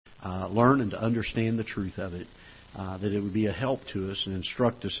learn and to understand the truth of it, that it would be a help to us and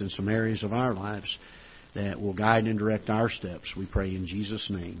instruct us in some areas of our lives that will guide and direct our steps. We pray in Jesus'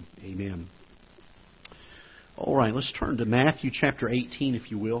 name. Amen. All right, let's turn to Matthew chapter 18,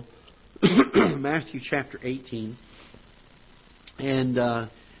 if you will. Matthew chapter 18. And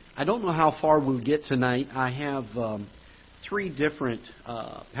I don't know how far we'll get tonight. I have three different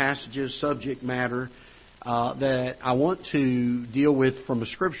passages, subject matter, that I want to deal with from a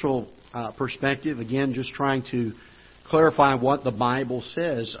scriptural perspective. Again, just trying to clarify what the Bible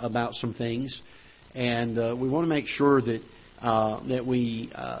says about some things. And we want to make sure that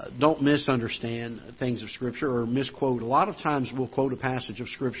we don't misunderstand things of Scripture or misquote. A lot of times we'll quote a passage of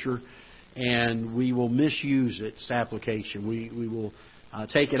Scripture and we will misuse its application. We will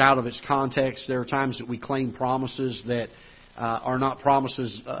take it out of its context. There are times that we claim promises that are not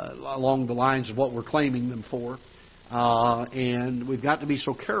promises along the lines of what we're claiming them for. And we've got to be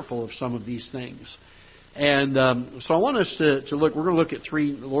so careful of some of these things. And so I want us to look. We're going to look at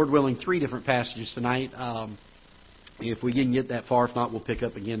Lord willing, three different passages tonight. If we can get that far. If not, we'll pick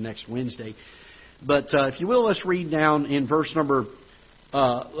up again next Wednesday. But if you will, let's read down in verse number...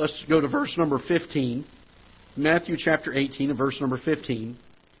 let's go to verse number 15. Matthew chapter 18 and verse number 15.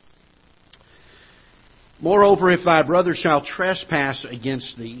 Moreover, if thy brother shall trespass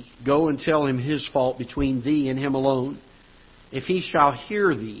against thee, go and tell him his fault between thee and him alone. If he shall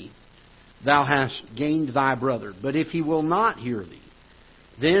hear thee, thou hast gained thy brother. But if he will not hear thee,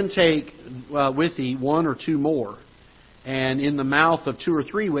 then take with thee one or two more. And in the mouth of two or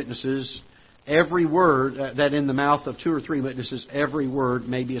three witnesses, every word, that in the mouth of two or three witnesses, every word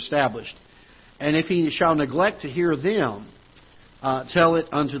may be established. And if he shall neglect to hear them, tell it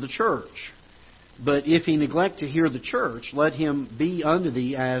unto the church. But if he neglect to hear the church, let him be unto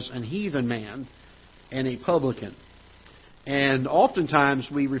thee as an heathen man and a publican. And oftentimes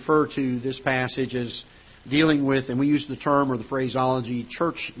we refer to this passage as dealing with, and we use the term or the phraseology,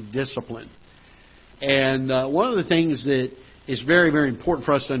 church discipline. And one of the things that is very, very important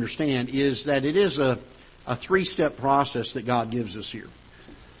for us to understand is that it is a three-step process that God gives us here.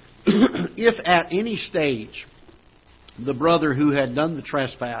 If at any stage the brother who had done the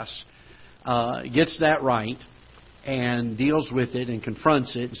trespass gets that right and deals with it and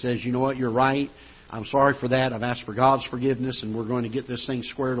confronts it and says, you know what, you're right, I'm sorry for that, I've asked for God's forgiveness and we're going to get this thing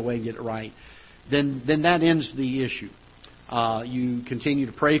squared away and get it right, then that ends the issue. You continue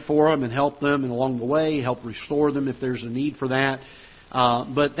to pray for them and help them, and along the way help restore them if there's a need for that.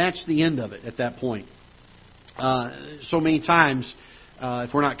 But that's the end of it at that point. So many times,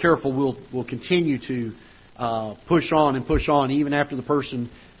 if we're not careful, we'll continue to push on even after the person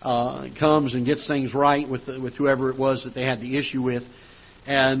comes and gets things right with whoever it was that they had the issue with.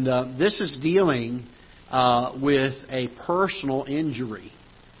 And this is dealing with a personal injury.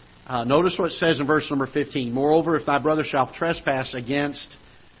 Notice what it says in verse number 15. Moreover, if thy brother shall trespass against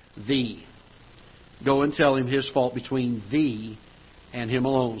thee, go and tell him his fault between thee and him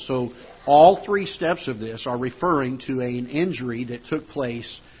alone. So all three steps of this are referring to an injury that took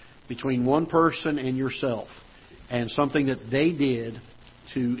place between one person and yourself, and something that they did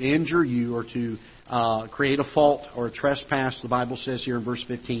to injure you or to create a fault or a trespass, the Bible says here in verse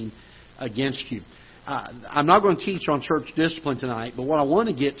 15, against you. I'm not going to teach on church discipline tonight, but what I want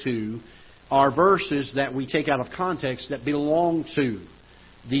to get to are verses that we take out of context that belong to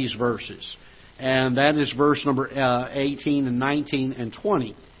these verses. And that is verse number 18 and 19 and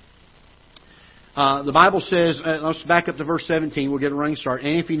 20. The Bible says, let's back up to verse 17, we'll get a running start.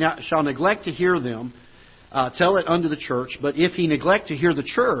 And if he shall neglect to hear them, tell it unto the church. But if he neglect to hear the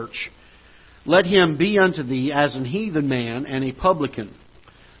church, let him be unto thee as an heathen man and a publican.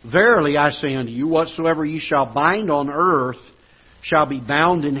 Verily I say unto you, whatsoever ye shall bind on earth shall be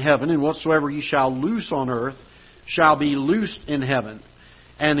bound in heaven, and whatsoever ye shall loose on earth shall be loosed in heaven.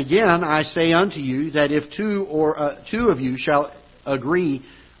 And again I say unto you, that if two of you shall agree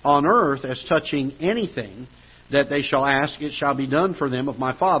on earth as touching anything that they shall ask, it shall be done for them of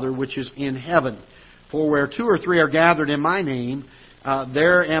my Father which is in heaven. For where two or three are gathered in my name,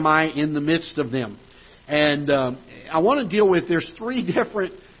 there am I in the midst of them. And I want to deal with, there's three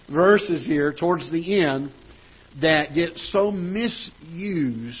different verses here towards the end that get so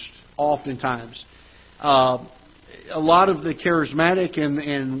misused oftentimes. A lot of the charismatic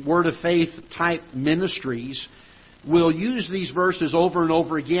and word of faith type ministries will use these verses over and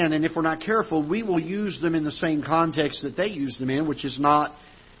over again, and if we're not careful, we will use them in the same context that they use them in, which is not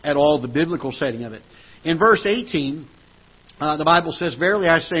at all the biblical setting of it. In verse 18, the Bible says, Verily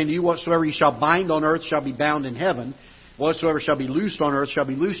I say unto you, whatsoever ye shall bind on earth shall be bound in heaven. Whatsoever shall be loosed on earth shall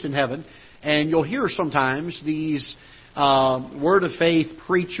be loosed in heaven. And you'll hear sometimes these word of faith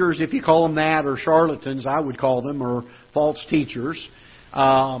preachers, if you call them that, or charlatans, I would call them, or false teachers.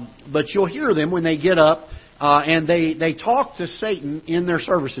 But you'll hear them when they get up and they talk to Satan in their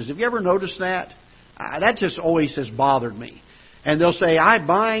services. Have you ever noticed that? That just always has bothered me. And they'll say, I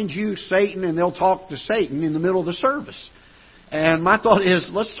bind you, Satan, and they'll talk to Satan in the middle of the service. And my thought is,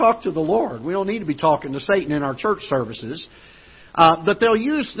 let's talk to the Lord. We don't need to be talking to Satan in our church services. But they'll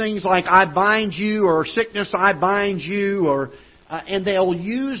use things like, I bind you, or sickness, I bind you, or and they'll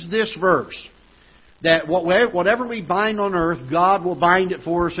use this verse, that whatever we bind on earth, God will bind it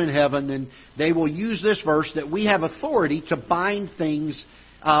for us in heaven. And they will use this verse that we have authority to bind things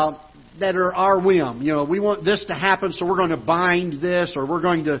that are our whim. You know, we want this to happen, so we're going to bind this, or we're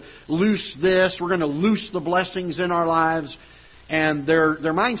going to loose this. We're going to loose the blessings in our lives. And their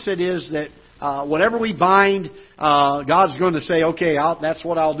mindset is that whatever we bind, God's going to say, okay, that's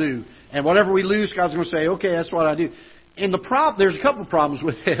what I'll do. And whatever we loose, God's going to say, okay, that's what I do. And there's a couple of problems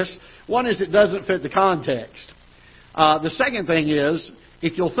with this. One is it doesn't fit the context. The second thing is,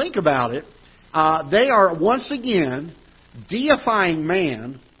 if you'll think about it, they are once again deifying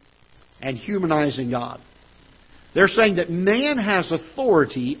man and humanizing God. They're saying that man has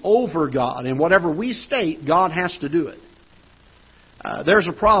authority over God, and whatever we state, God has to do it. There's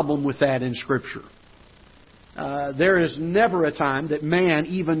a problem with that in Scripture. There is never a time that man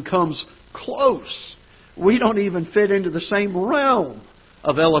even comes close. We don't even fit into the same realm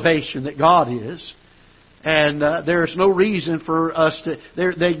of elevation that God is. And there's no reason for us to...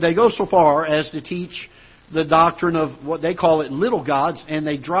 They go so far as to teach the doctrine of what they call it little gods, and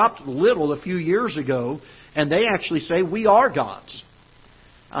they dropped little a few years ago, and they actually say we are gods.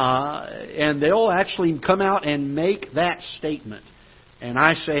 And they'll actually come out and make that statement. And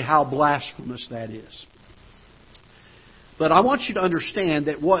I say how blasphemous that is. But I want you to understand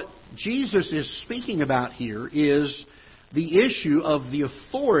that what Jesus is speaking about here is the issue of the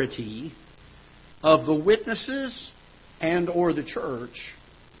authority of the witnesses and or the church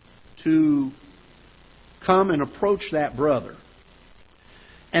to come and approach that brother.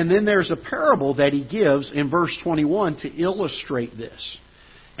 And then there's a parable that he gives in verse 21 to illustrate this.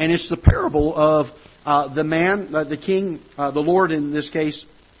 And it's the parable of the man, the king, the Lord in this case.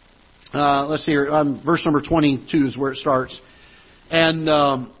 Let's see here. Verse number 22 is where it starts. And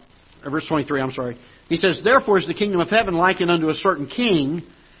verse 23, I'm sorry. He says, Therefore is the kingdom of heaven likened unto a certain king,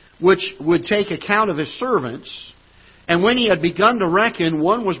 which would take account of his servants. And when he had begun to reckon,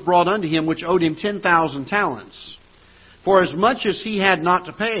 one was brought unto him which owed him 10,000 talents. For as much as he had not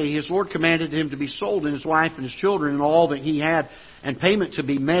to pay, his Lord commanded him to be sold, and his wife and his children, and all that he had, and payment to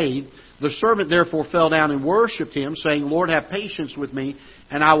be made. The servant therefore fell down and worshipped him, saying, Lord, have patience with me,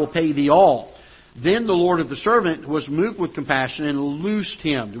 and I will pay thee all. Then the Lord of the servant was moved with compassion and loosed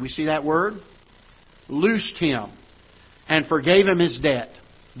him. Do we see that word? Loosed him. And forgave him his debt.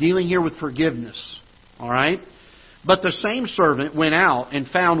 Dealing here with forgiveness. All right? But the same servant went out and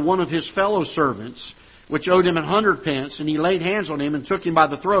found one of his fellow servants, which owed him 100 pence, and he laid hands on him and took him by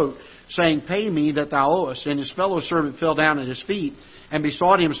the throat, saying, Pay me that thou owest. And his fellow servant fell down at his feet and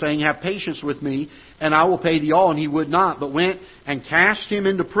besought him, saying, Have patience with me, and I will pay thee all. And he would not, but went and cast him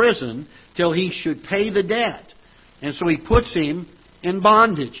into prison till he should pay the debt. And so he puts him in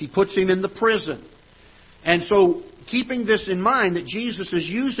bondage. He puts him in the prison. And so, keeping this in mind, that Jesus is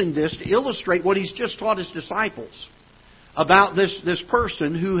using this to illustrate what He's just taught His disciples about this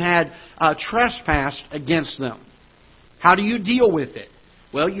person who had trespassed against them. How do you deal with it?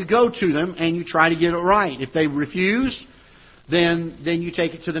 Well, you go to them and you try to get it right. If they refuse, then you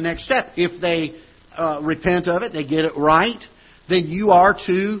take it to the next step. If they repent of it, they get it right, then you are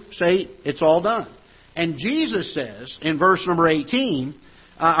to say, it's all done. And Jesus says in verse number 18,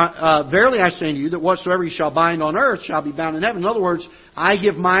 Verily I say unto you, that whatsoever you shall bind on earth shall be bound in heaven. In other words, I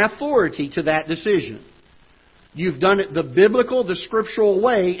give my authority to that decision. You've done it the biblical, the scriptural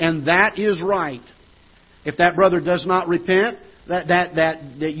way, and that is right. If that brother does not repent,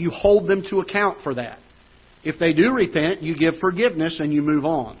 that you hold them to account for that. If they do repent, you give forgiveness and you move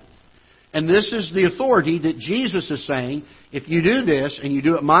on. And this is the authority that Jesus is saying, if you do this and you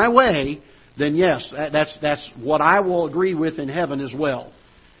do it my way, then yes, that's what I will agree with in heaven as well.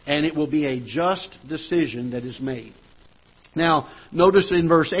 And it will be a just decision that is made. Now, notice in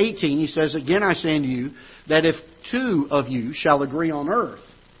verse 18, he says, Again I say unto you, that if two of you shall agree on earth,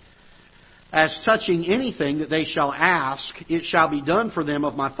 as touching anything that they shall ask, it shall be done for them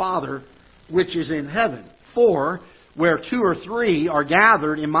of my Father which is in heaven. For where two or three are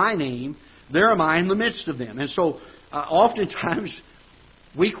gathered in my name, there am I in the midst of them. And so, oftentimes,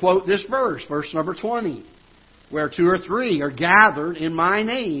 we quote this verse number 20. Where two or three are gathered in my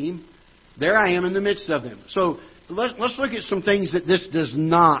name, there I am in the midst of them. So, let's look at some things that this does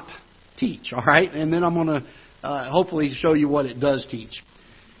not teach, all right? And then I'm going to hopefully show you what it does teach.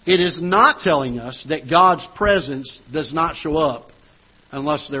 It is not telling us that God's presence does not show up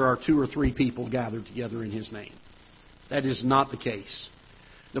unless there are 2 or 3 people gathered together in His name. That is not the case.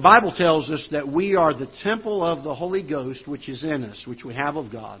 The Bible tells us that we are the temple of the Holy Ghost which is in us, which we have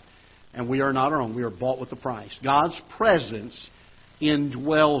of God, and we are not our own. We are bought with a price. God's presence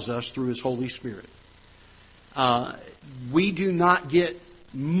indwells us through His Holy Spirit. We do not get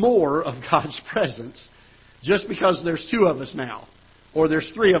more of God's presence just because there's 2 of us now, or there's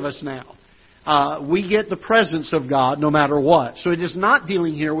 3 of us now. We get the presence of God no matter what. So it is not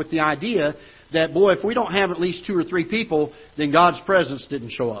dealing here with the idea that, boy, if we don't have at least 2 or 3 people, then God's presence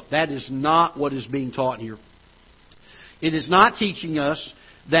didn't show up. That is not what is being taught here. It is not teaching us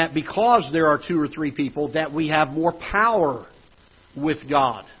that because there are 2 or 3 people, that we have more power with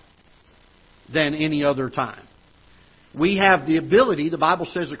God than any other time. We have the ability, the Bible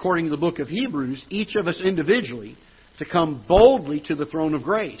says according to the book of Hebrews, each of us individually, to come boldly to the throne of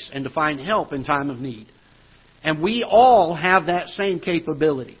grace and to find help in time of need. And we all have that same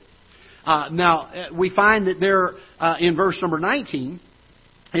capability. Now, we find that there, in verse number 19,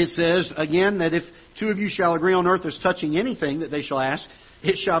 it says, again, that if 2 of you shall agree on earth as touching anything that they shall ask,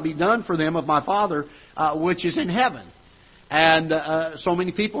 it shall be done for them of my Father which is in heaven. And so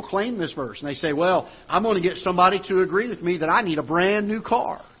many people claim this verse. And they say, well, I'm going to get somebody to agree with me that I need a brand new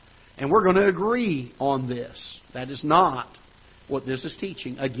car. And we're going to agree on this. That is not what this is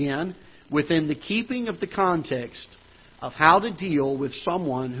teaching. Again, within the keeping of the context of how to deal with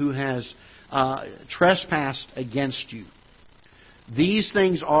someone who has trespassed against you. These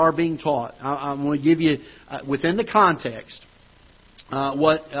things are being taught. I'm going to give you, within the context,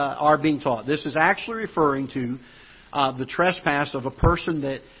 what are being taught. This is actually referring to the trespass of a person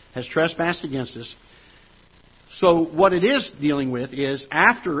that has trespassed against us. So what it is dealing with is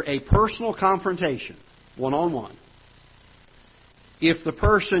after a personal confrontation, one-on-one, if the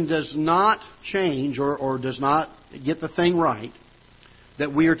person does not change or does not get the thing right,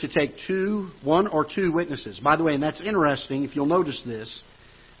 that we are to take 1 or 2 witnesses. By the way, and that's interesting, if you'll notice this,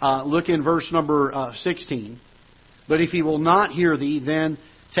 look in verse number 16. But if he will not hear thee, then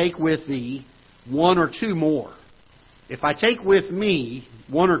take with thee 1 or 2 more. If I take with me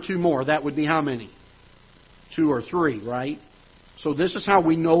 1 or 2 more, that would be how many? 2 or 3, right? So this is how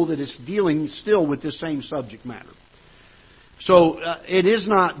we know that it's dealing still with this same subject matter. So it is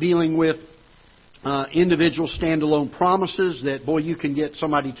not dealing with individual standalone promises that, boy, you can get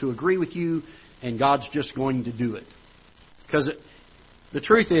somebody to agree with you and God's just going to do it. Because the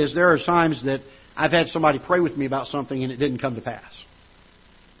truth is, there are times that I've had somebody pray with me about something and it didn't come to pass.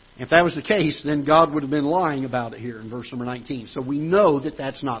 If that was the case, then God would have been lying about it here in verse number 19. So we know that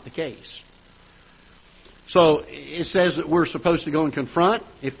that's not the case. So it says that we're supposed to go and confront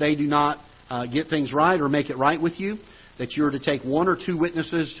if they do not get things right or make it right with you, that you're to take 1 or 2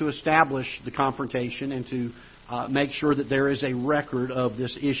 witnesses to establish the confrontation and to make sure that there is a record of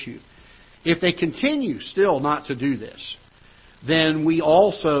this issue. If they continue still not to do this, then we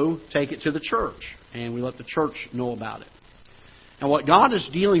also take it to the church and we let the church know about it. And what God is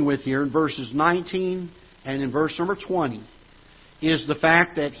dealing with here in verses 19 and in verse number 20 is the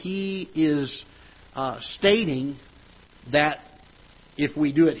fact that He is stating that if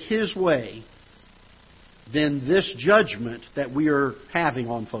we do it His way, then this judgment that we are having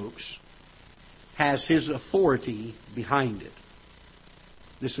on folks has His authority behind it.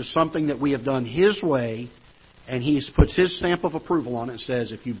 This is something that we have done His way, and He puts His stamp of approval on it and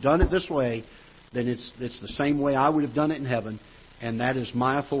says, if you've done it this way, then it's the same way I would have done it in heaven, and that is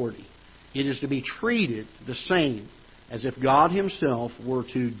my authority. It is to be treated the same as if God Himself were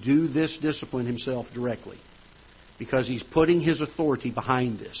to do this discipline Himself directly, because He's putting His authority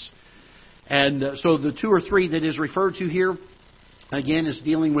behind this. And so the 2 or 3 that is referred to here, again, is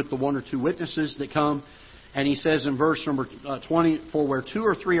dealing with the 1 or 2 witnesses that come. And He says in verse number 20, for where 2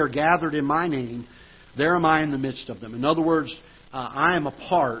 or 3 are gathered in my name, there am I in the midst of them. In other words, I am a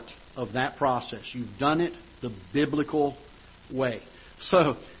part of that process. You've done it the biblical way.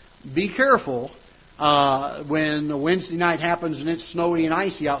 So be careful when a Wednesday night happens and it's snowy and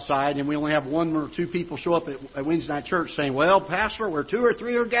icy outside and we only have 1 or 2 people show up at Wednesday night church saying, well, Pastor, where 2 or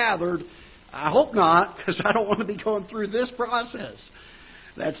 3 are gathered. I hope not, because I don't want to be going through this process.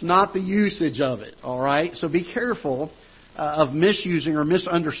 That's not the usage of it, all right? So be careful of misusing or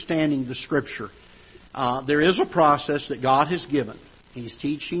misunderstanding the Scripture. There is a process that God has given. He's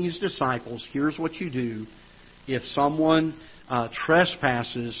teaching His disciples, here's what you do if someone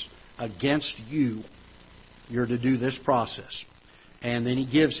trespasses against you. You're to do this process. And then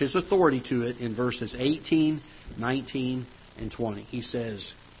he gives his authority to it in verses 18, 19, and 20. He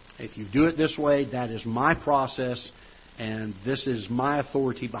says, if you do it this way, that is my process, and this is my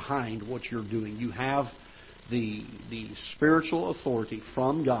authority behind what you're doing. You have the spiritual authority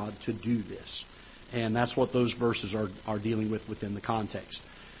from God to do this. And that's what those verses are dealing with within the context.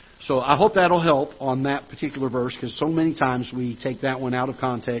 So I hope that'll help on that particular verse, because so many times we take that one out of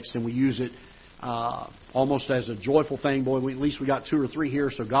context and we use it almost as a joyful thing. Boy, at least we got 2 or 3 here,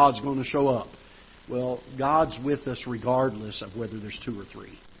 so God's going to show up. Well, God's with us regardless of whether there's 2 or 3.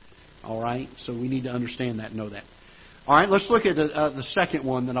 All right? So we need to understand that and know that. All right, let's look at the second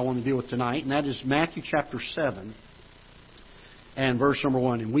one that I want to deal with tonight, and that is Matthew chapter 7 and verse number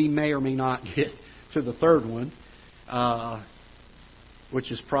 1. And we may or may not get to the third one,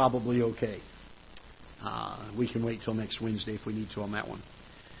 which is probably okay. We can wait till next Wednesday if we need to on that one.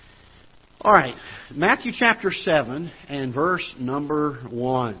 All right, Matthew chapter 7 and verse number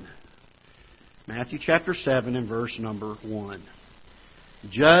 1. Matthew chapter 7 and verse number 1.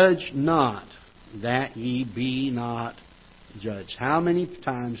 Judge not, that ye be not judged. How many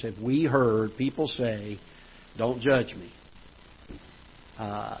times have we heard people say, don't judge me?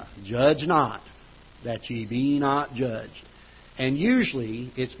 Judge not, that ye be not judged. And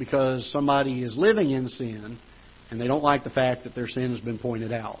usually it's because somebody is living in sin and they don't like the fact that their sin has been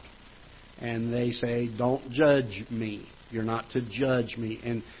pointed out. And they say, don't judge me. You're not to judge me.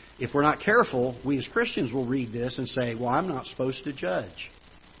 And if we're not careful, we as Christians will read this and say, well, I'm not supposed to judge.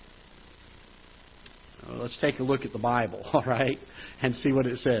 Let's take a look at the Bible, all right, and see what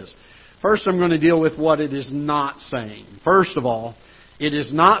it says. First, I'm going to deal with what it is not saying. First of all, it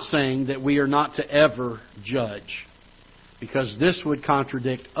is not saying that we are not to ever judge, because this would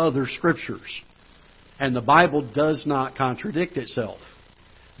contradict other Scriptures. And the Bible does not contradict itself.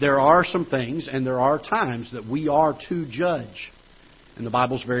 There are some things and there are times that we are to judge. And the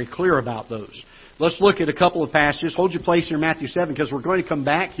Bible's very clear about those. Let's look at a couple of passages. Hold your place here in Matthew 7, because we're going to come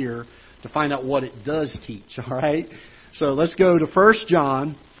back here to find out what it does teach. All right? So let's go to 1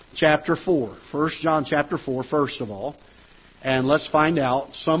 John chapter 4. 1 John chapter 4, first of all. And let's find out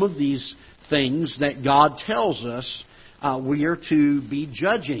some of these things that God tells us we are to be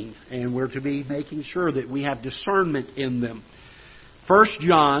judging, and we're to be making sure that we have discernment in them. 1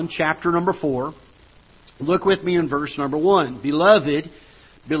 John chapter number 4. Look with me in verse number 1. Beloved,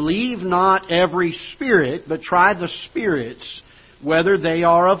 believe not every spirit, but try the spirits, whether they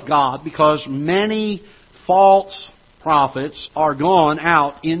are of God, because many false prophets are gone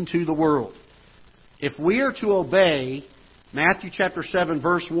out into the world. If we are to obey Matthew chapter 7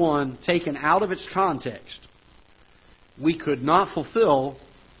 verse 1 taken out of its context, we could not fulfill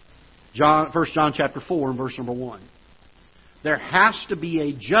 1 John chapter 4 and verse number 1. There has to be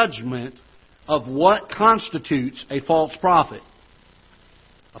a judgment of what constitutes a false prophet.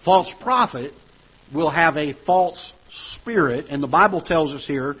 A false prophet will have a false spirit, and the Bible tells us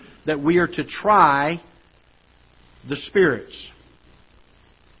here that we are to try the spirits.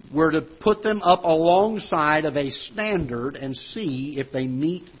 We're to put them up alongside of a standard and see if they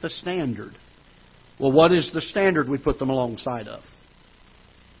meet the standard. Well, what is the standard we put them alongside of?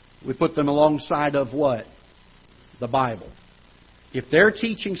 We put them alongside of what? The Bible. If they're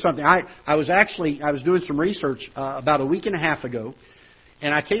teaching something... I was doing some research about a week and a half ago,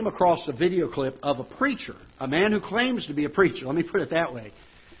 and I came across a video clip of a preacher, a man who claims to be a preacher. Let me put it that way.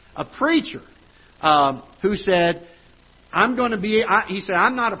 A preacher who said, he said,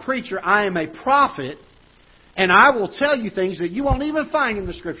 I'm not a preacher, I am a prophet, and I will tell you things that you won't even find in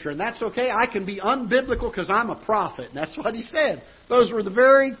the Scripture, and that's okay. I can be unbiblical because I'm a prophet. And that's what he said. Those were the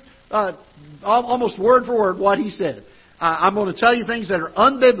very, almost word for word, what he said. I'm going to tell you things that are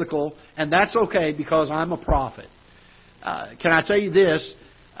unbiblical, and that's okay because I'm a prophet. Can I tell you this?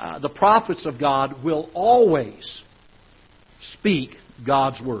 The prophets of God will always speak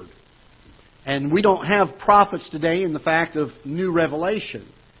God's Word. And we don't have prophets today in the fact of new revelation.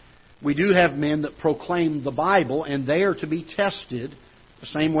 We do have men that proclaim the Bible, and they are to be tested the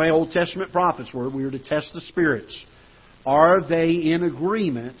same way Old Testament prophets were. We are to test the spirits. Are they in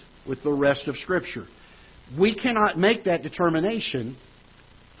agreement with the rest of Scripture? We cannot make that determination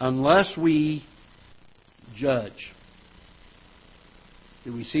unless we judge.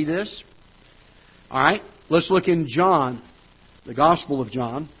 Do we see this? All right, let's look in John, the Gospel of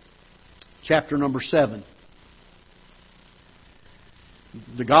John, chapter number 7.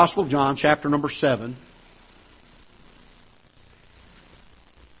 The Gospel of John, chapter number 7.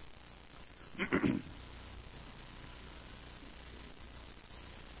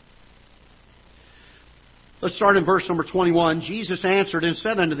 Let's start in verse number 21. Jesus answered and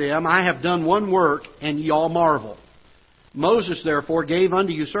said unto them, I have done one work, and ye all marvel. Moses, therefore, gave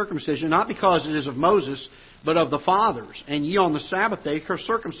unto you circumcision, not because it is of Moses, but of the fathers. And ye on the Sabbath day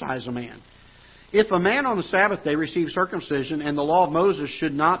circumcise a man. If a man on the Sabbath day receive circumcision, and the law of Moses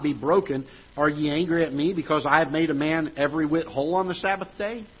should not be broken, are ye angry at me, because I have made a man every whit whole on the Sabbath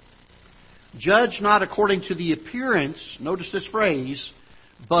day? Judge not according to the appearance, notice this phrase,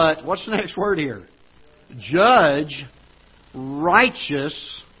 but what's the next word here? Judge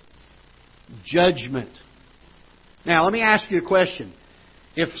righteous judgment. Now, let me ask you a question.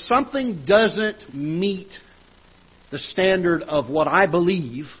 If something doesn't meet the standard of what I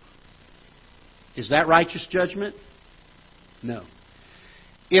believe, is that righteous judgment? No.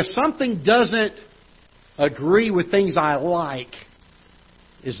 If something doesn't agree with things I like,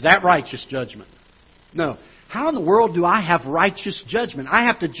 is that righteous judgment? No. How in the world do I have righteous judgment? I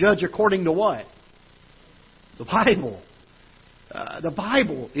have to judge according to what? The Bible. The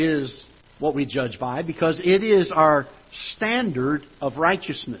Bible is what we judge by because it is our standard of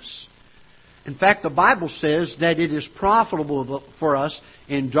righteousness. In fact, the Bible says that it is profitable for us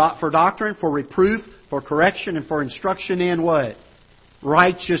for doctrine, for reproof, for correction, and for instruction in what?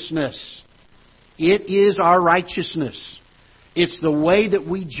 Righteousness. It is our righteousness. It's the way that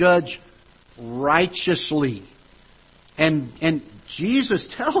we judge righteously. And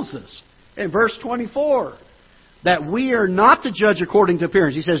Jesus tells us in verse 24 that we are not to judge according to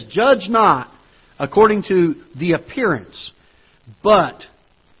appearance. He says, judge not according to the appearance, but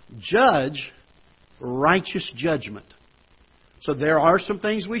judge righteous judgment. So there are some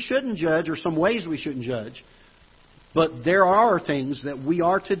things we shouldn't judge, or some ways we shouldn't judge, but there are things that we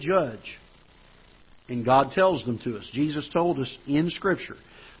are to judge. And God tells them to us. Jesus told us in Scripture.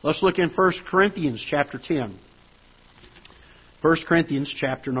 Let's look in 1 Corinthians chapter 10. 1 Corinthians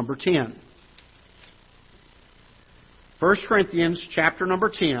chapter number 10. 1 Corinthians chapter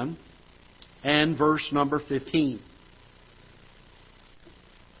number 10 and verse number 15.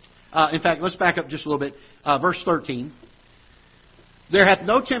 In fact, let's back up just a little bit. Verse 13. There hath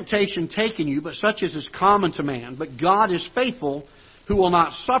no temptation taken you, but such as is common to man. But God is faithful, who will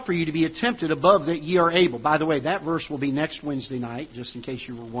not suffer you to be tempted above that ye are able. By the way, that verse will be next Wednesday night, just in case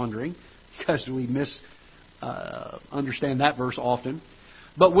you were wondering, because we understand that verse often.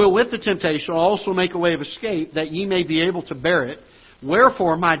 But will with the temptation also make a way of escape, that ye may be able to bear it.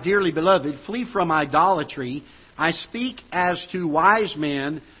 Wherefore, my dearly beloved, flee from idolatry. I speak as to wise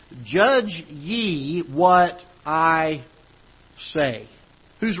men. Judge ye what I say.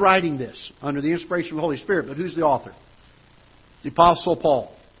 Who's writing this? Under the inspiration of the Holy Spirit, but who's the author? The Apostle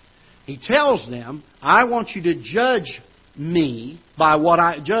Paul. He tells them, I want you to judge me by what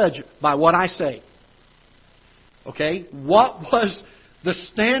I say. Okay? What was the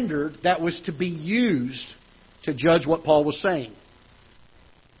standard that was to be used to judge what Paul was saying?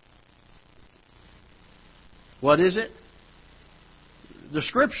 What is it? The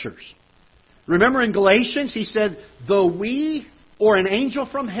Scriptures. Remember in Galatians, he said, though we or an angel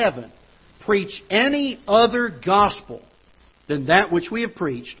from heaven preach any other gospel than that which we have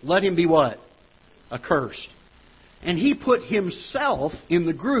preached, let him be what? Accursed. And he put himself in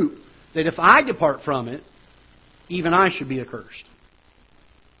the group that if I depart from it, even I should be accursed.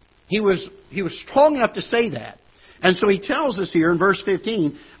 He was strong enough to say that. And so he tells us here in verse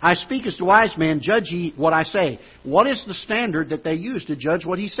 15, I speak as to wise men, judge ye what I say. What is the standard that they use to judge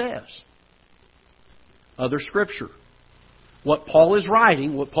what he says? Other Scripture. What Paul is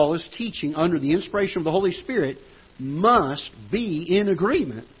writing, what Paul is teaching under the inspiration of the Holy Spirit must be in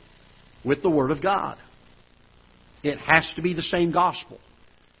agreement with the Word of God. It has to be the same gospel.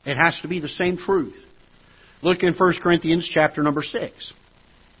 It has to be the same truth. Look in 1 Corinthians chapter number 6.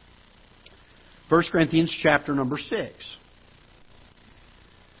 1 Corinthians chapter number 6.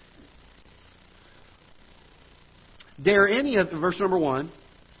 Dare any of, verse number 1,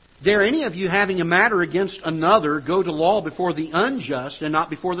 dare any of you having a matter against another go to law before the unjust and not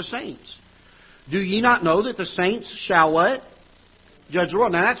before the saints? Do ye not know that the saints shall what? Judge the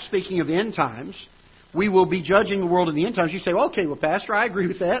world. Now that's speaking of the end times. We will be judging the world in the end times. You say, well, okay, well, Pastor, I agree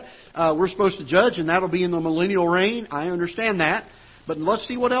with that. We're supposed to judge, and that'll be in the millennial reign. I understand that. But let's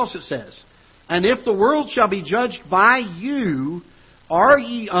see what else it says. And if the world shall be judged by you, are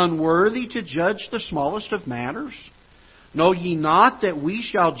ye unworthy to judge the smallest of matters? Know ye not that we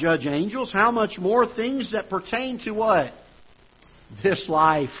shall judge angels? How much more things that pertain to what? This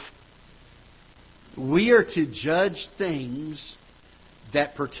life. We are to judge things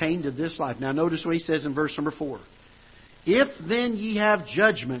that pertain to this life. Now notice what he says in verse number 4. If then ye have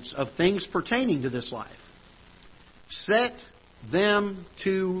judgments of things pertaining to this life, set them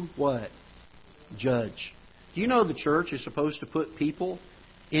to what? Judge. Do you know the church is supposed to put people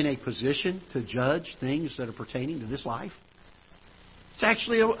in a position to judge things that are pertaining to this life?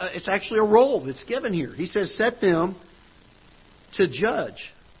 It's actually a role that's given here. He says, set them to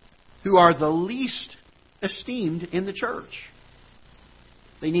judge who are the least esteemed in the church.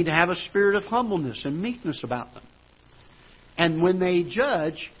 They need to have a spirit of humbleness and meekness about them. And when they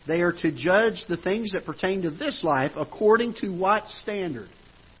judge, they are to judge the things that pertain to this life according to what standard?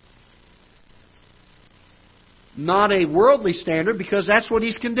 Not a worldly standard, because that's what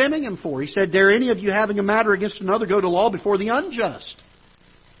He's condemning them for. He said, dare any of you having a matter against another go to law before the unjust?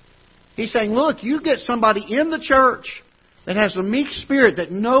 He's saying, look, you get somebody in the church that has a meek spirit, that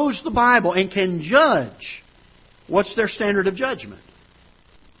knows the Bible and can judge. What's their standard of judgment?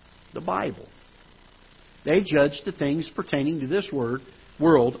 The Bible. They judge the things pertaining to this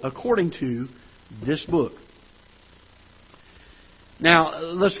world according to this book. Now,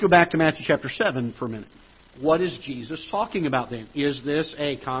 let's go back to Matthew chapter 7 for a minute. What is Jesus talking about then? Is this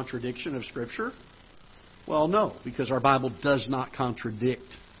a contradiction of Scripture? Well, no, because our Bible does not contradict.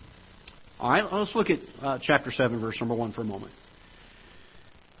 All right, let's look at chapter 7, verse number 1 for a moment.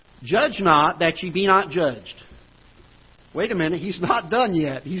 Judge not that ye be not judged. Wait a minute, He's not done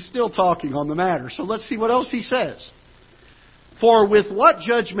yet. He's still talking on the matter. So let's see what else He says. For with what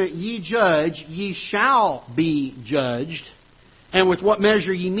judgment ye judge, ye shall be judged. And with what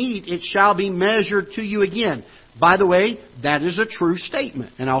measure ye meet, it shall be measured to you again. By the way, that is a true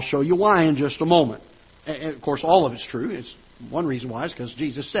statement. And I'll show you why in just a moment. And of course, all of it's true. It's one reason why is because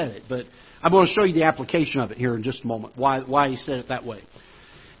Jesus said it. But I'm going to show you the application of it here in just a moment. Why He said it that way.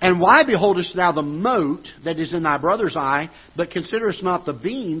 And why beholdest thou the mote that is in thy brother's eye, but considerest not the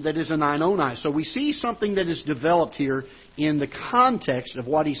beam that is in thine own eye? So we see something that is developed here in the context of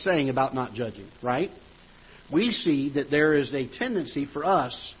what He's saying about not judging, right? We see that there is a tendency for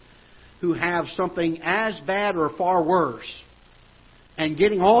us who have something as bad or far worse and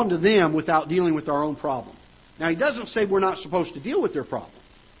getting on to them without dealing with our own problem. Now, He doesn't say we're not supposed to deal with their problem,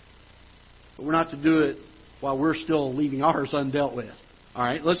 but we're not to do it while we're still leaving ours undealt with. All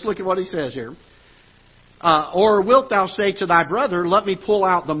right, let's look at what He says here. Or wilt thou say to thy brother, let me pull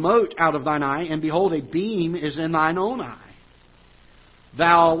out the mote out of thine eye, and behold, a beam is in thine own eye?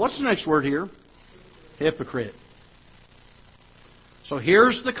 Thou, what's the next word here? Hypocrite. So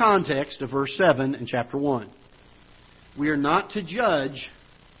here's the context of verse 7 in chapter 1. We are not to judge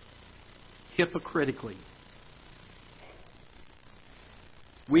hypocritically.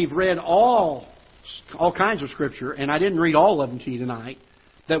 We've read all kinds of Scripture, and I didn't read all of them to you tonight,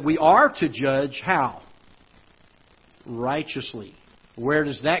 that we are to judge how? Righteously. Where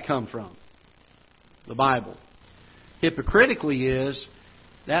does that come from? The Bible. Hypocritically is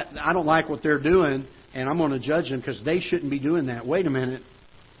that I don't like what they're doing, and I'm going to judge them because they shouldn't be doing that. Wait a minute.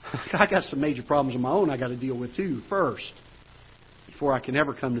 I got some major problems of my own I got to deal with too first before I can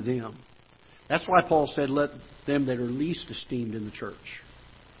ever come to them. That's why Paul said, let them that are least esteemed in the church,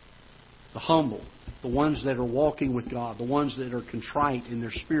 the humble, the ones that are walking with God, the ones that are contrite in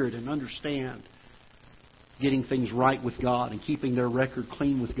their spirit and understand getting things right with God and keeping their record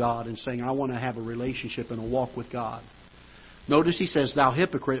clean with God and saying, I want to have a relationship and a walk with God. Notice he says, thou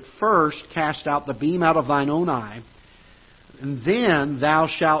hypocrite, first cast out the beam out of thine own eye, and then thou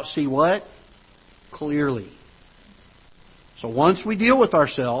shalt see what? Clearly. So once we deal with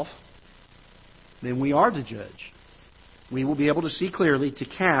ourselves, then we are to judge. We will be able to see clearly to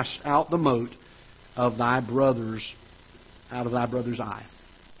cast out the mote of thy brother's eye.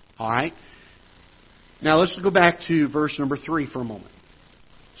 All right? Now let's go back to verse number 3 for a moment.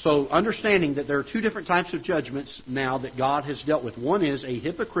 So understanding that there are two different types of judgments now that God has dealt with. One is a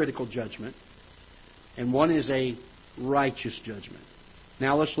hypocritical judgment, and one is a righteous judgment.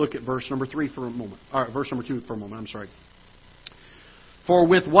 Now let's look at verse number 3 for a moment. Or verse number 2 for a moment. I'm sorry. For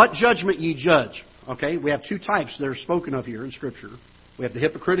with what judgment ye judge. Okay, we have two types that are spoken of here in Scripture. We have the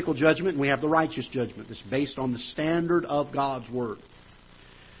hypocritical judgment and we have the righteous judgment. That's based on the standard of God's Word.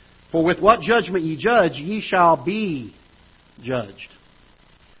 For with what judgment ye judge, ye shall be judged.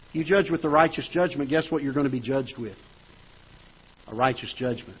 You judge with the righteous judgment, guess what you're going to be judged with? A righteous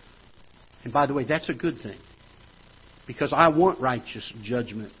judgment. And by the way, that's a good thing. Because I want righteous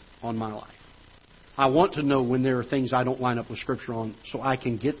judgment on my life. I want to know when there are things I don't line up with Scripture on so I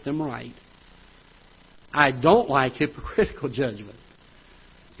can get them right. I don't like hypocritical judgment.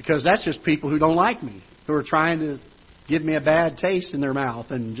 Because that's just people who don't like me. Who are trying to give me a bad taste in their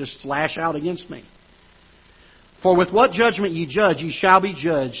mouth and just lash out against me. For with what judgment ye judge, ye shall be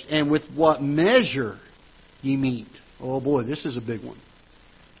judged, and with what measure ye meet. Oh boy, this is a big one.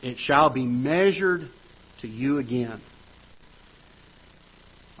 It shall be measured to you again.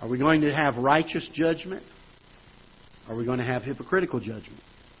 Are we going to have righteous judgment? Are we going to have hypocritical judgment?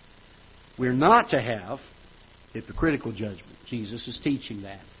 We're not to have hypocritical judgment. Jesus is teaching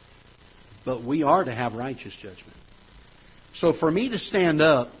that. But we are to have righteous judgment. So for me to stand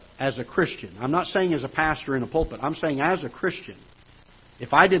up as a Christian, I'm not saying as a pastor in a pulpit, I'm saying as a Christian,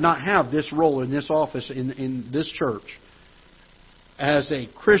 if I did not have this role in this office in this church, as a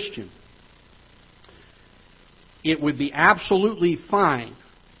Christian, it would be absolutely fine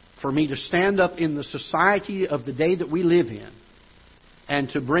for me to stand up in the society of the day that we live in and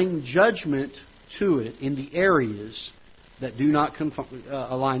to bring judgment to it in the areas that do not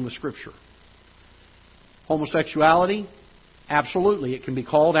align with Scripture. Homosexuality, absolutely. It can be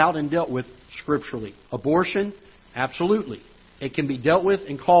called out and dealt with scripturally. Abortion, absolutely. It can be dealt with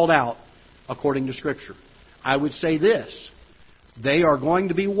and called out according to Scripture. I would say this. They are going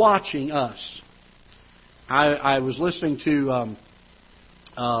to be watching us. I was listening to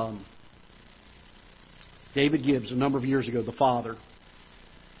David Gibbs a number of years ago, the father.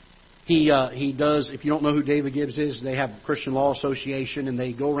 He does, if you don't know who David Gibbs is, they have a Christian Law Association, and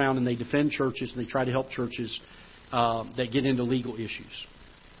they go around and they defend churches, and they try to help churches that get into legal issues.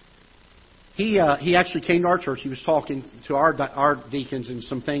 He actually came to our church. He was talking to our deacons and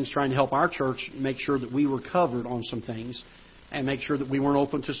some things, trying to help our church make sure that we were covered on some things and make sure that we weren't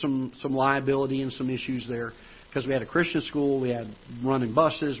open to some liability and some issues there. Because we had a Christian school, we had running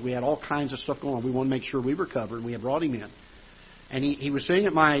buses, we had all kinds of stuff going on. We wanted to make sure we were covered. We had brought him in. And he was sitting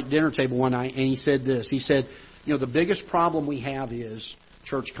at my dinner table one night, and he said this. He said, the biggest problem we have is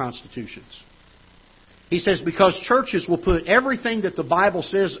church constitutions. He says, because churches will put everything that the Bible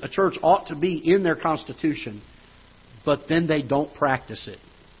says a church ought to be in their constitution, but then they don't practice it.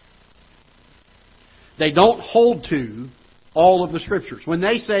 They don't hold to all of the Scriptures. When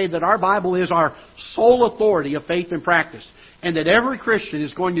they say that our Bible is our sole authority of faith and practice, and that every Christian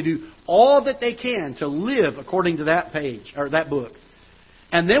is going to do all that they can to live according to that page or that book,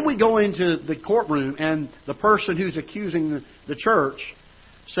 and then we go into the courtroom and the person who's accusing the church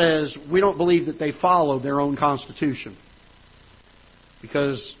says, we don't believe that they follow their own constitution.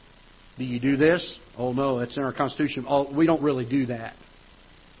 Because, do you do this? Oh no, that's in our constitution. Oh, we don't really do that.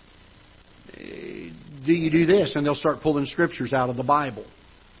 Do you do this? And they'll start pulling scriptures out of the Bible.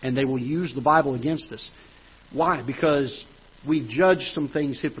 And they will use the Bible against us. Why? Because we've judged some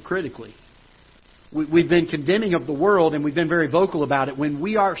things hypocritically. We've been condemning of the world, and we've been very vocal about it, when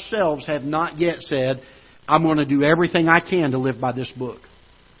we ourselves have not yet said, I'm going to do everything I can to live by this book.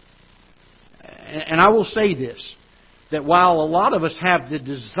 And I will say this, that while a lot of us have the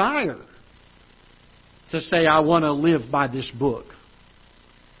desire to say, I want to live by this book,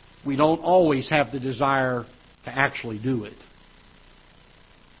 we don't always have the desire to actually do it.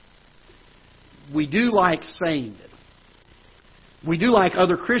 We do like saying it. We do like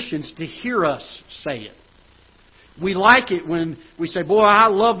other Christians to hear us say it. We like it when we say, boy, I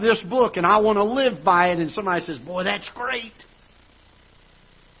love this book and I want to live by it. And somebody says, boy, that's great.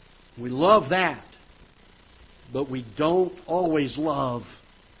 We love that. But we don't always love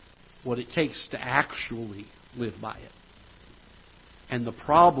what it takes to actually live by it. And the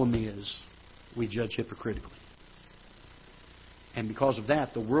problem is we judge hypocritically. And because of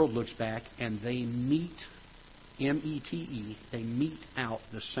that, the world looks back and they mete, M-E-T-E, they mete out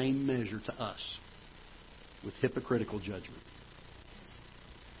the same measure to us with hypocritical judgment.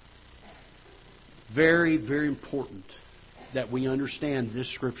 Very, very important that we understand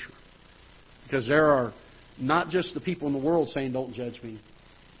this Scripture. Because there are not just the people in the world saying, don't judge me,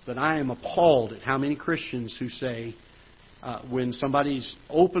 but I am appalled at how many Christians who say, when somebody's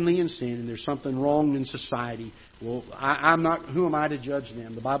openly in sin and there's something wrong in society, well, I'm not. Who am I to judge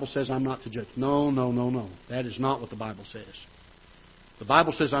them? The Bible says I'm not to judge. No. That is not what the Bible says. The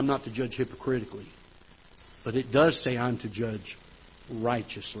Bible says I'm not to judge hypocritically, but it does say I'm to judge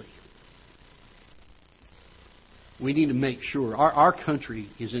righteously. We need to make sure. Our country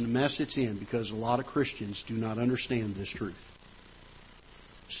is in the mess it's in because a lot of Christians do not understand this truth.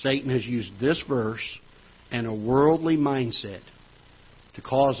 Satan has used this verse and a worldly mindset to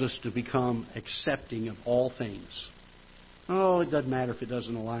cause us to become accepting of all things. Oh, it doesn't matter if it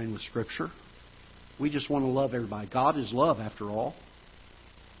doesn't align with Scripture. We just want to love everybody. God is love, after all.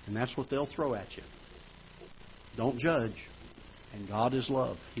 And that's what they'll throw at you. Don't judge. And God is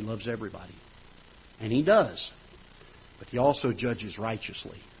love. He loves everybody. And He does. But He also judges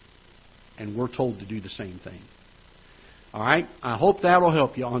righteously. And we're told to do the same thing. All right? I hope that will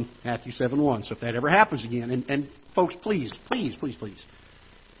help you on Matthew 7:1. So if that ever happens again, and folks, please,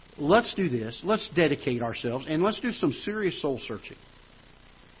 let's do this. Let's dedicate ourselves, and let's do some serious soul searching.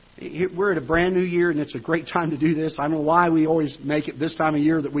 We're at a brand new year, and it's a great time to do this. I don't know why we always make it this time of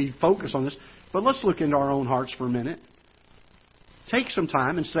year that we focus on this, but let's look into our own hearts for a minute. Take some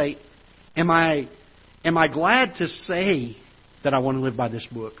time and say, Am I glad to say that I want to live by this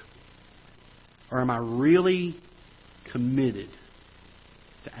book? Or am I really committed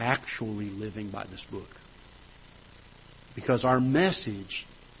to actually living by this book? Because our message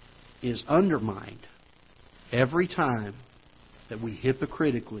is undermined every time that we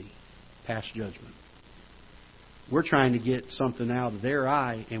hypocritically pass judgment. We're trying to get something out of their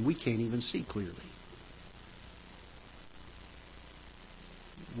eye and we can't even see clearly.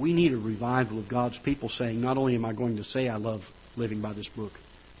 We need a revival of God's people saying, not only am I going to say I love living by this book,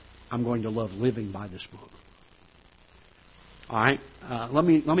 I'm going to love living by this book. All right, let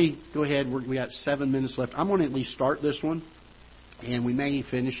me go ahead. We got 7 minutes left. I'm going to at least start this one, and we may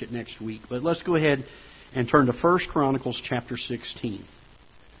finish it next week. But let's go ahead and turn to 1 Chronicles chapter 16.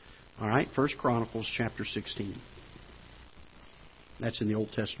 All right, 1 Chronicles chapter 16. That's in the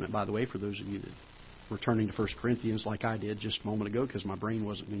Old Testament, by the way, for those of you that were turning to 1 Corinthians like I did just a moment ago because my brain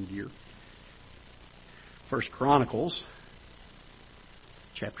wasn't in gear. 1 Chronicles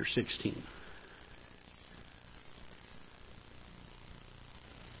chapter 16.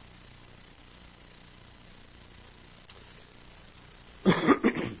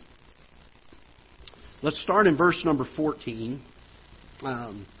 Let's start in verse number 14.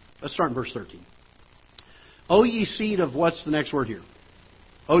 Let's start in verse 13. O ye seed of, what's the next word here?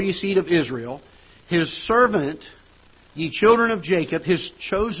 O ye seed of Israel, His servant, ye children of Jacob, His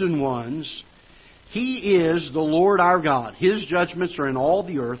chosen ones, He is the Lord our God. His judgments are in all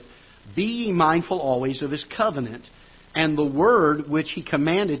the earth. Be ye mindful always of His covenant, and the word which He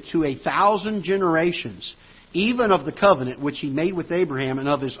commanded to 1,000 generations, even of the covenant which He made with Abraham, and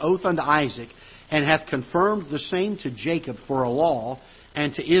of His oath unto Isaac, and hath confirmed the same to Jacob for a law,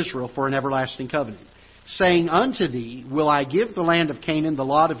 and to Israel for an everlasting covenant, saying unto thee, Will I give the land of Canaan the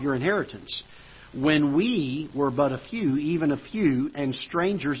lot of your inheritance, when we were but a few, even a few, and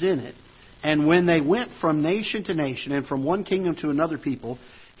strangers in it. And when they went from nation to nation, and from one kingdom to another people,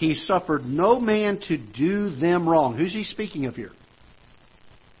 He suffered no man to do them wrong. Who's He speaking of here?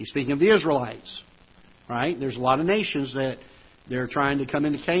 He's speaking of the Israelites. Right? There's a lot of nations that they're trying to come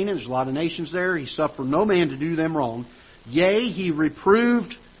into Canaan. There's a lot of nations there. He suffered no man to do them wrong. Yea, He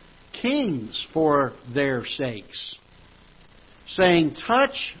reproved kings for their sakes, saying,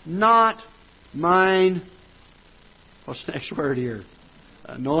 Touch not mine, what's the next word here?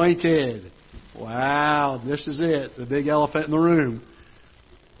 Anointed. Wow, this is it. The big elephant in the room.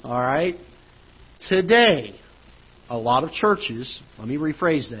 All right. Today, a lot of churches, let me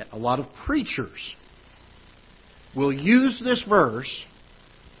rephrase that, a lot of preachers will use this verse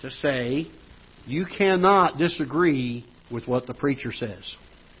to say, you cannot disagree with what the preacher says.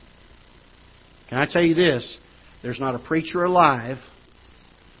 Can I tell you this? There's not a preacher alive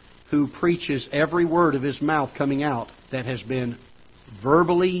who preaches every word of his mouth coming out that has been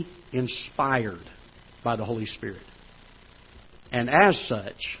verbally inspired by the Holy Spirit. And as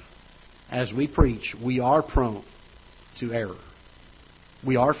such, as we preach, we are prone to error.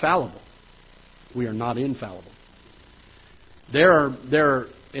 We are fallible. We are not infallible. There are,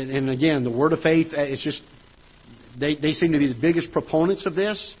 and again, the word of faith, it's just, they seem to be the biggest proponents of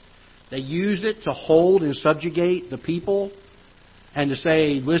this. They use it to hold and subjugate the people and to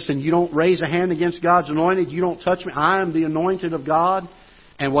say, listen, you don't raise a hand against God's anointed, you don't touch me, I am the anointed of God,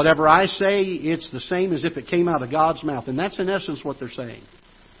 and whatever I say, it's the same as if it came out of God's mouth. And that's in essence what they're saying.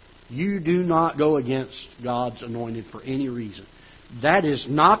 You do not go against God's anointed for any reason. That is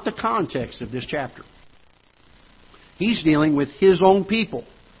not the context of this chapter. He's dealing with His own people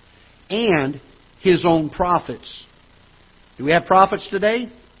and His own prophets. Do we have prophets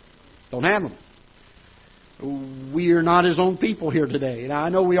today? Don't have them. We are not His own people here today. Now, I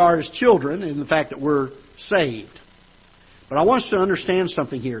know we are His children in the fact that we're saved. But I want us to understand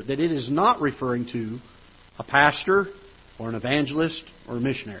something here, that it is not referring to a pastor or an evangelist or a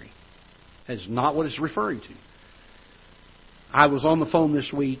missionary. That is not what it's referring to. I was on the phone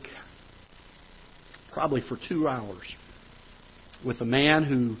this week, probably for 2 hours, with a man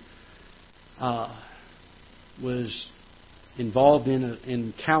who was involved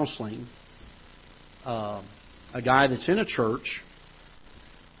in counseling a guy that's in a church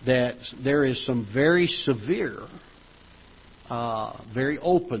that there is some very severe, very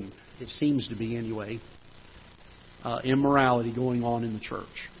open, it seems to be anyway, immorality going on in the church.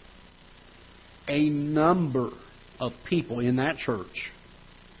 A number of people in that church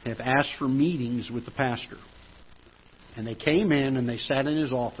have asked for meetings with the pastor. And they came in and they sat in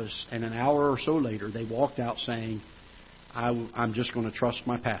his office, and an hour or so later they walked out saying, I'm just going to trust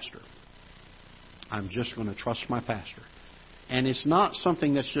my pastor. I'm just going to trust my pastor. And it's not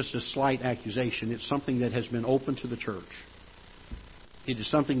something that's just a slight accusation. It's something that has been open to the church. It is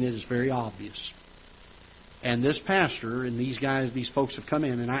something that is very obvious. And this pastor and these folks have come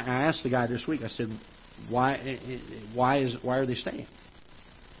in, and I asked the guy this week, I said, why are they staying?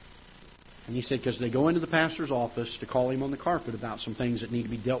 And he said, because they go into the pastor's office to call him on the carpet about some things that need to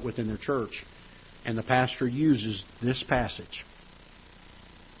be dealt with in their church. And the pastor uses this passage.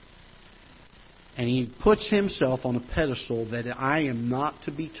 And he puts himself on a pedestal that I am not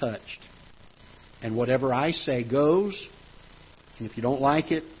to be touched. And whatever I say goes. And if you don't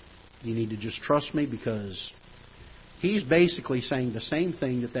like it, you need to just trust me, because he's basically saying the same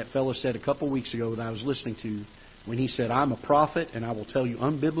thing that fellow said a couple weeks ago that I was listening to, when he said, I'm a prophet and I will tell you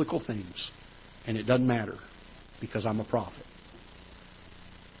unbiblical things. And it doesn't matter, because I'm a prophet.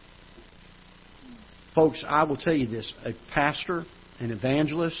 Folks, I will tell you this. A pastor, an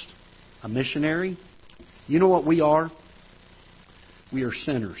evangelist, a missionary, you know what we are? We are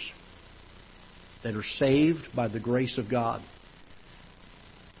sinners that are saved by the grace of God.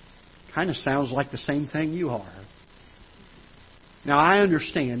 Kind of sounds like the same thing you are. Now, I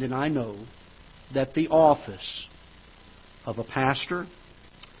understand and I know that the office of a pastor,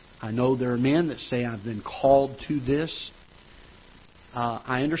 I know there are men that say I've been called to this.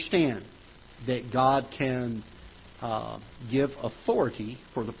 I understand that God can give authority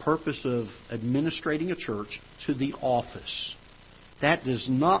for the purpose of administrating a church to the office. That does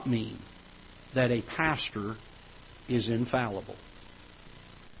not mean that a pastor is infallible.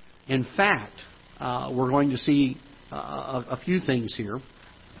 In fact, we're going to see a few things here.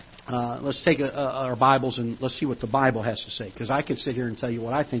 Let's take our Bibles and let's see what the Bible has to say. Because I could sit here and tell you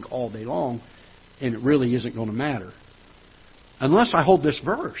what I think all day long, and it really isn't going to matter. Unless I hold this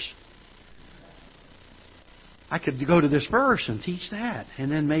verse. I could go to this verse and teach that, and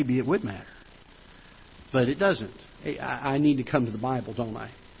then maybe it would matter. But it doesn't. I need to come to the Bible, don't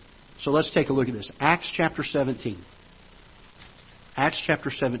I? So let's take a look at this. Acts chapter 17. Acts chapter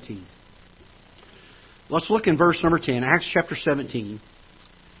 17. Let's look in verse number 10. Acts chapter 17.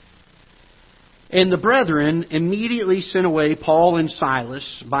 And the brethren immediately sent away Paul and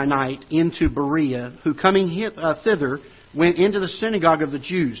Silas by night into Berea, who coming thither went into the synagogue of the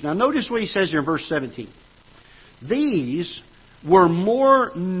Jews. Now notice what he says here in verse 17. These were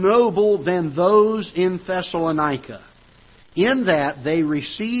more noble than those in Thessalonica, in that they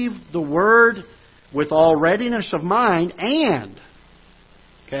received the word with all readiness of mind, and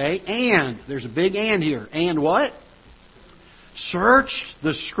there's a big and here. And what? Searched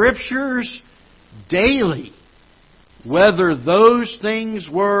the Scriptures daily, whether those things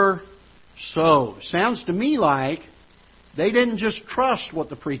were so. Sounds to me like they didn't just trust what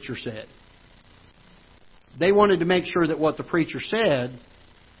the preacher said. They wanted to make sure that what the preacher said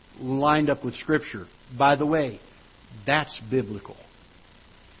lined up with Scripture. By the way, that's biblical.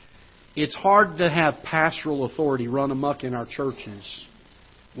 It's hard to have pastoral authority run amok in our churches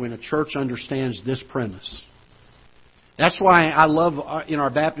when a church understands this premise. That's why I love in our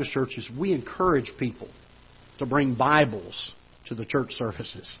Baptist churches, we encourage people to bring Bibles to the church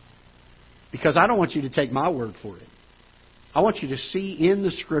services. Because I don't want you to take my word for it. I want you to see in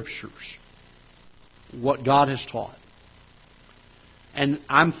the Scriptures what God has taught. And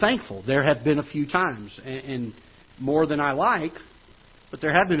I'm thankful. There have been a few times, and more than I like, but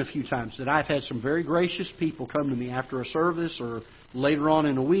there have been a few times that I've had some very gracious people come to me after a service or later on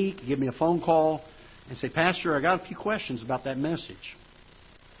in a week, give me a phone call and say, Pastor, I got a few questions about that message.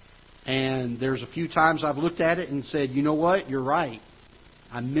 And there's a few times I've looked at it and said, you know what, you're right.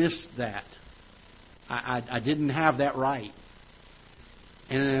 I missed that. I didn't have that right.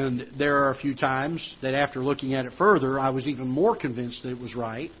 And there are a few times that after looking at it further, I was even more convinced that it was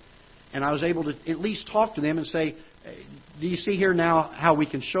right. And I was able to at least talk to them and say, do you see here now how we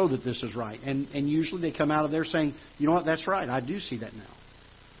can show that this is right? And usually they come out of there saying, you know what, that's right. I do see that now.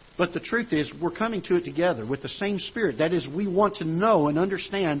 But the truth is, we're coming to it together with the same spirit. That is, we want to know and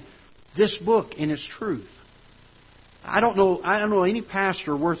understand this book in its truth. I don't know any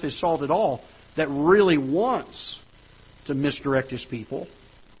pastor worth his salt at all that really wants to misdirect his people.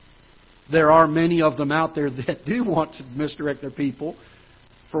 There are many of them out there that do want to misdirect their people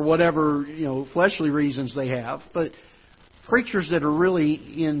for whatever fleshly reasons they have. But preachers that are really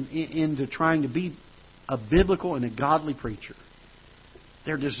into trying to be a biblical and a godly preacher,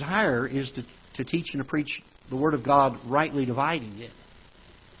 their desire is to teach and to preach the Word of God, rightly dividing it.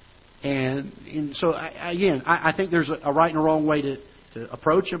 And so, I think there's a right and a wrong way to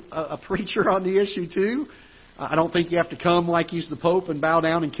approach a preacher on the issue, too. I don't think you have to come like he's the Pope and bow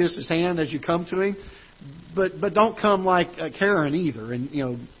down and kiss his hand as you come to him. But don't come like Karen either,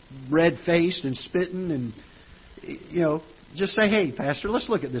 and red-faced and spitting, and just say, hey, Pastor, let's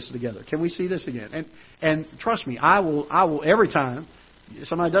look at this together. Can we see this again? And trust me, I will every time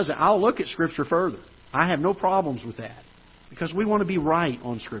somebody does it, I'll look at Scripture further. I have no problems with that because we want to be right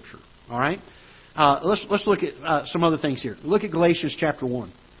on Scripture. All right? Let's look at some other things here. Look at Galatians chapter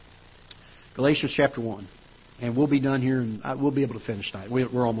 1. Galatians chapter 1. And we'll be done here, and we'll be able to finish tonight.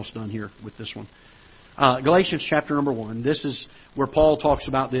 We're almost done here with this one. Galatians chapter number 1. This is where Paul talks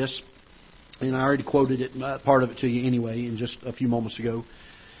about this. And I already quoted it, part of it to you anyway, in just a few moments ago.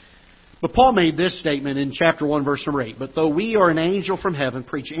 But Paul made this statement in chapter 1, verse number 8. But though we or an angel from heaven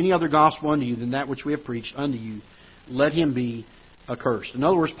preach any other gospel unto you than that which we have preached unto you, let him be accursed. In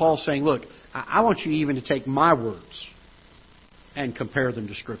other words, Paul's saying, look, I want you even to take my words and compare them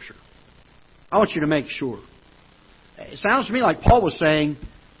to Scripture. I want you to make sure. It sounds to me like Paul was saying,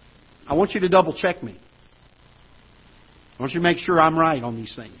 I want you to double check me. I want you to make sure I'm right on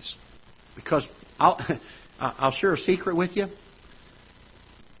these things. Because I'll share a secret with you.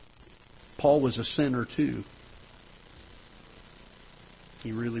 Paul was a sinner too.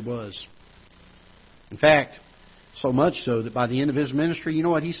 He really was. In fact, so much so that by the end of his ministry, you know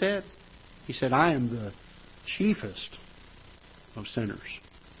what he said? He said, I am the chiefest of sinners.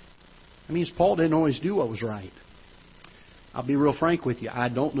 That means Paul didn't always do what was right. I'll be real frank with you. I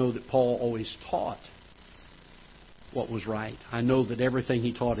don't know that Paul always taught what was right. I know that everything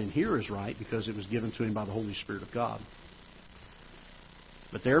he taught in here is right because it was given to him by the Holy Spirit of God.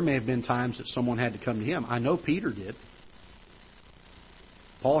 But there may have been times that someone had to come to him. I know Peter did.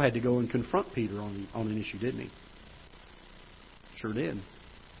 Paul had to go and confront Peter on an issue, didn't he? Sure did.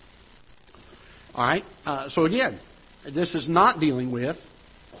 All right. So again, this is not dealing with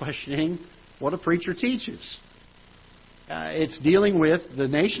questioning what a preacher teaches. It's dealing with the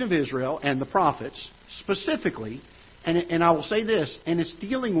nation of Israel and the prophets specifically. And I will say this, and it's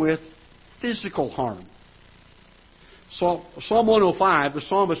dealing with physical harm. So Psalm 105, the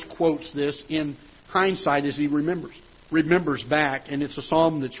psalmist quotes this in hindsight as he remembers back, and it's a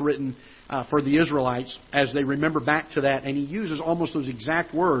psalm that's written for the Israelites as they remember back to that, and he uses almost those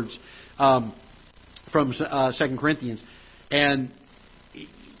exact words from 2 Corinthians. And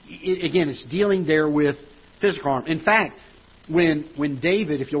again, it's dealing there with physical harm. In fact, when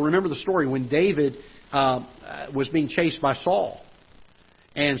David, if you'll remember the story, when David was being chased by Saul,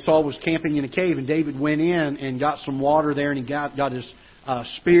 and Saul was camping in a cave, and David went in and got some water there, and he got his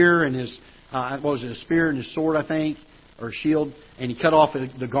spear and his a spear and his sword, I think, or shield, and he cut off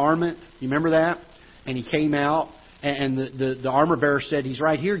the garment. You remember that? And he came out, and the armor bearer said, "He's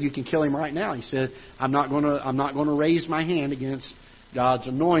right here. You can kill him right now." He said, "I'm not going to raise my hand against God's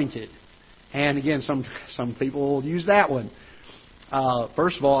anointed." And again, some people will use that one.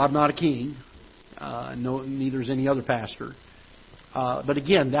 First of all, I'm not a king. No, neither is any other pastor. But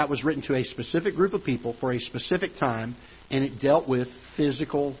again, that was written to a specific group of people for a specific time, and it dealt with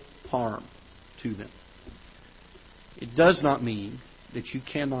physical harm to them. It does not mean that you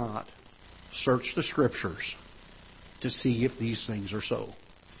cannot search the Scriptures to see if these things are so.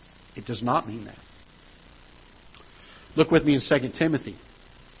 It does not mean that. Look with me in 2 Timothy.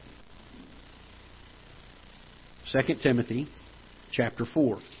 2 Timothy chapter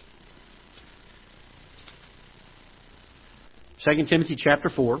 4. 2 Timothy chapter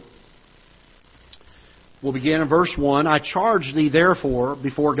 4. We'll begin in verse 1. I charge thee therefore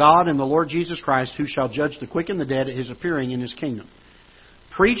before God and the Lord Jesus Christ, who shall judge the quick and the dead at His appearing in His kingdom.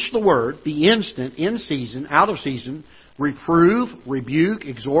 Preach the word, be instant, in season, out of season, reprove, rebuke,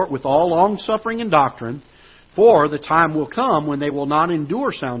 exhort with all longsuffering and doctrine. For the time will come when they will not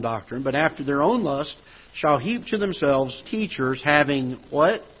endure sound doctrine, but after their own lust shall heap to themselves teachers having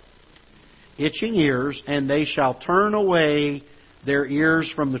what? Itching ears, and they shall turn away their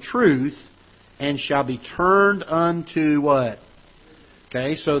ears from the truth, and shall be turned unto what?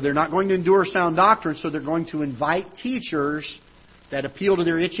 Okay, so they're not going to endure sound doctrine, so they're going to invite teachers that appeal to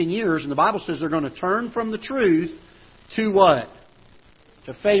their itching ears, and the Bible says they're going to turn from the truth to what?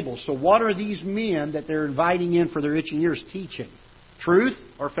 To fables. So what are these men that they're inviting in for their itching ears teaching? Truth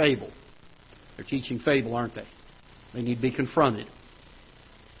or fable? They're teaching fable, aren't they? They need to be confronted.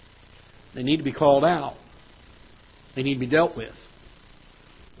 They need to be called out. They need to be dealt with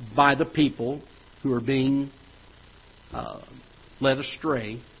by the people who are being led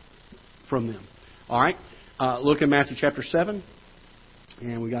astray from them. All right. Look at Matthew chapter 7.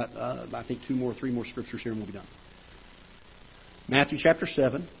 And we got, I think, 3 more scriptures here and we'll be done. Matthew chapter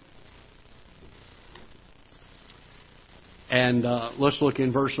 7. And let's look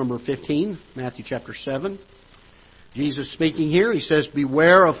in verse number 15. Matthew chapter 7. Jesus speaking here, He says,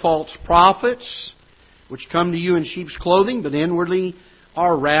 beware of false prophets, which come to you in sheep's clothing, but inwardly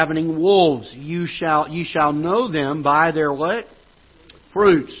are ravening wolves. You shall know them by their what?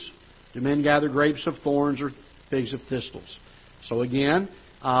 Fruits. Do men gather grapes of thorns or figs of thistles? So again,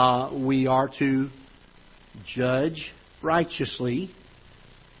 we are to judge righteously.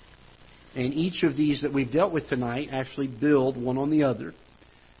 And each of these that we've dealt with tonight actually build one on the other.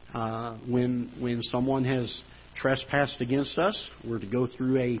 When someone has trespassed against us, we're to go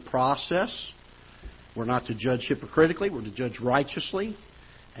through a process. We're not to judge hypocritically. We're to judge righteously.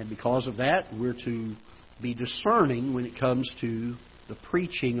 And because of that, we're to be discerning when it comes to the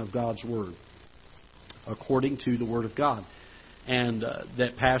preaching of God's Word, according to the Word of God. And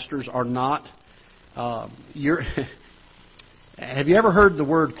that pastors are not... have you ever heard the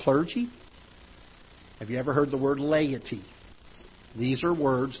word clergy? Have you ever heard the word laity? These are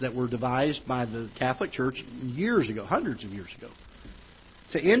words that were devised by the Catholic Church years ago, hundreds of years ago,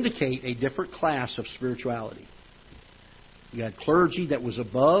 to indicate a different class of spirituality. You had clergy that was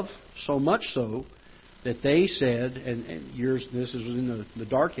above, so much so that they said, and years, this was in the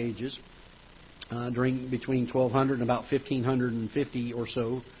Dark Ages, between 1200 and about 1550 or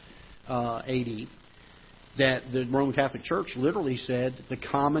so AD, that the Roman Catholic Church literally said the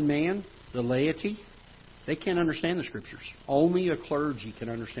common man, the laity, they can't understand the Scriptures. Only a clergy can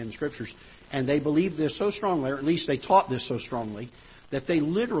understand the Scriptures. And they believed this so strongly, or at least they taught this so strongly, that they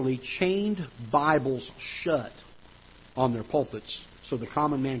literally chained Bibles shut on their pulpits so the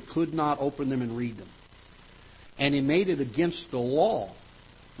common man could not open them and read them. And he made it against the law,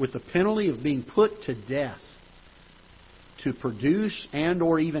 with the penalty of being put to death, to produce and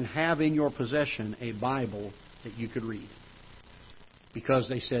or even have in your possession a Bible that you could read. Because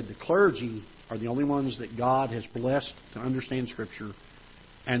they said the clergy are the only ones that God has blessed to understand Scripture,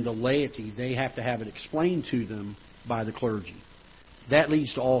 and the laity, they have to have it explained to them by the clergy. That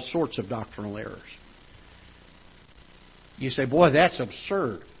leads to all sorts of doctrinal errors. You say, boy, that's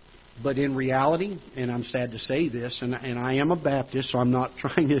absurd. But in reality, and I'm sad to say this, and I am a Baptist, so I'm not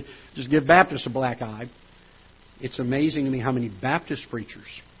trying to just give Baptists a black eye. It's amazing to me how many Baptist preachers,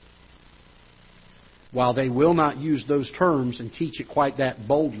 while they will not use those terms and teach it quite that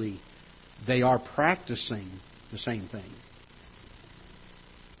boldly, they are practicing the same thing.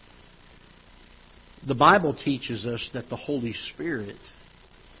 The Bible teaches us that the Holy Spirit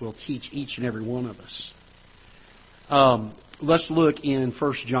will teach each and every one of us. Let's look in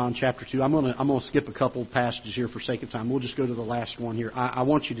 1 John chapter 2. I'm going to skip a couple passages here for sake of time. We'll just go to the last one here. I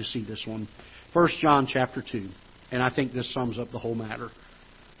want you to see this one. 1 John chapter 2. And I think this sums up the whole matter.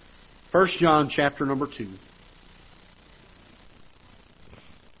 1 John chapter number 2.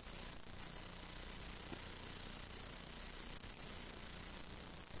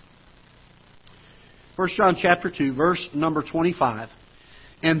 First John chapter 2, verse number 25.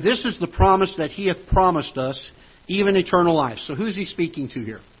 And this is the promise that He hath promised us, even eternal life. So who's He speaking to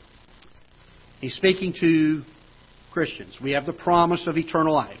here? He's speaking to Christians. We have the promise of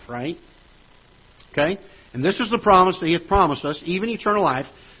eternal life, right? Okay? And this is the promise that He hath promised us, even eternal life.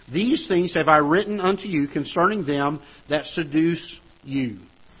 These things have I written unto you concerning them that seduce you.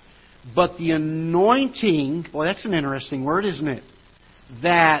 But the anointing, boy, that's an interesting word, isn't it?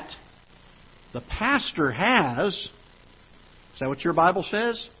 That the pastor has, is that what your Bible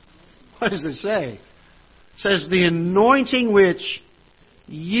says? What does it say? It says, the anointing which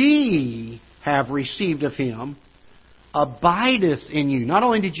ye have received of Him abideth in you. Not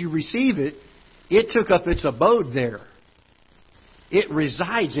only did you receive it, it took up its abode there. It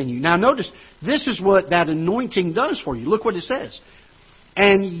resides in you. Now notice, this is what that anointing does for you. Look what it says.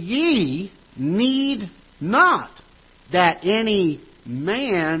 And ye need not that any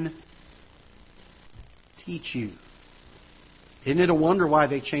man teach you. Isn't it a wonder why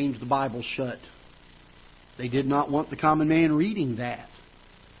they changed the Bible shut? They did not want the common man reading that,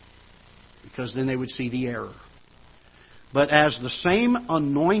 because then they would see the error. But as the same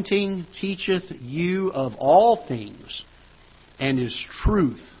anointing teacheth you of all things, and is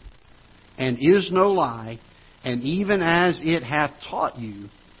truth, and is no lie, and even as it hath taught you,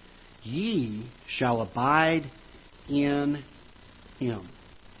 ye shall abide in Him.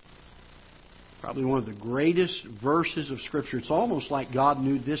 Probably one of the greatest verses of Scripture. It's almost like God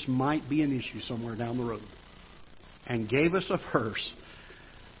knew this might be an issue somewhere down the road, and gave us a verse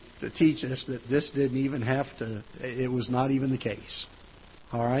to teach us that this didn't even have to, it was not even the case.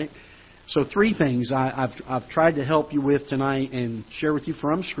 All right? So 3 things I've tried to help you with tonight and share with you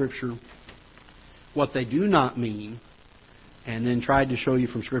from Scripture what they do not mean, and then tried to show you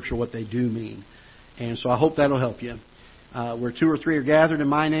from Scripture what they do mean. And so I hope that'll help you. Where 2 or 3 are gathered in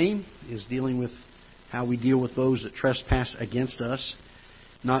my name is dealing with how we deal with those that trespass against us.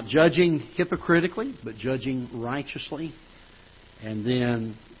 Not judging hypocritically, but judging righteously. And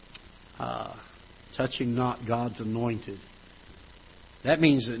then touching not God's anointed. That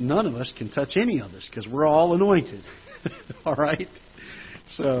means that none of us can touch any of us, because we're all anointed. All right?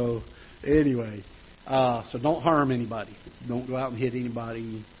 So, anyway, so don't harm anybody. Don't go out and hit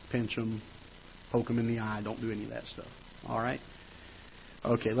anybody, pinch them, poke them in the eye. Don't do any of that stuff. All right?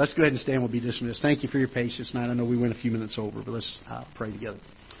 Okay, let's go ahead and stand. We'll be dismissed. Thank you for your patience tonight. I know we went a few minutes over, but let's pray together.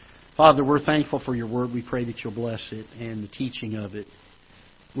 Father, we're thankful for your word. We pray that you'll bless it and the teaching of it.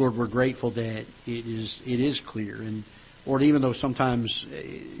 Lord, we're grateful that it is clear. And Lord, even though sometimes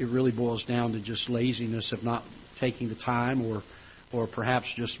it really boils down to just laziness of not taking the time or perhaps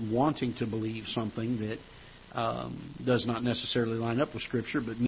just wanting to believe something that does not necessarily line up with Scripture, but